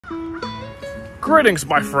Greetings,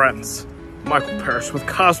 my friends. Michael Parrish with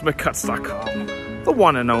CosmicCuts.com. The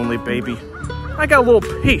one and only, baby. I got a little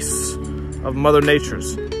piece of Mother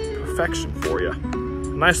Nature's perfection for you. A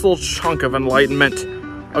nice little chunk of enlightenment.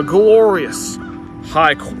 A glorious,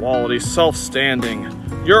 high-quality, self-standing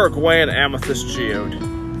Uruguayan Amethyst Geode.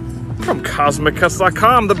 From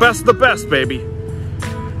CosmicCuts.com, the best of the best, baby.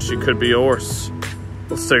 She could be yours.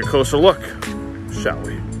 Let's take a closer look, shall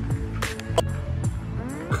we?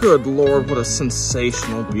 Good Lord, what a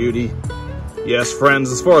sensational beauty. Yes,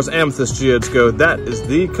 friends, as far as Amethyst Geodes go, that is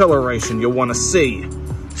the coloration you'll want to see.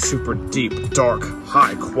 Super deep, dark,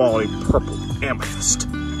 high-quality purple amethyst.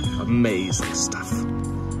 Amazing stuff.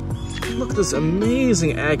 Look at this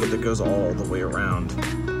amazing agate that goes all the way around.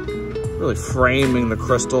 Really framing the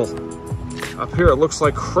crystal. Up here it looks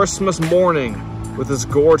like Christmas morning with this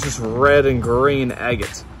gorgeous red and green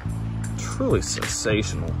agate. Truly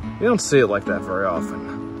sensational. You don't see it like that very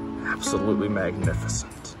often. Absolutely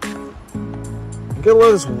magnificent. You get a lot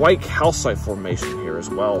of this white calcite formation here as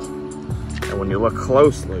well. And when you look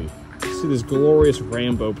closely, you see these glorious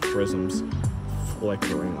rainbow prisms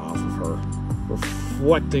flickering off of her,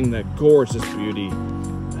 reflecting that gorgeous beauty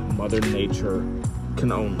that Mother Nature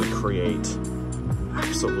can only create.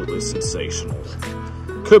 Absolutely sensational.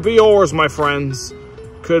 Could be yours, my friends.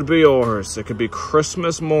 Could be yours. It could be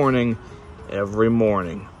Christmas morning every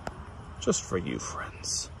morning. Just for you,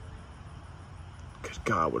 friends. Good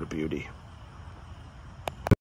God, what a beauty.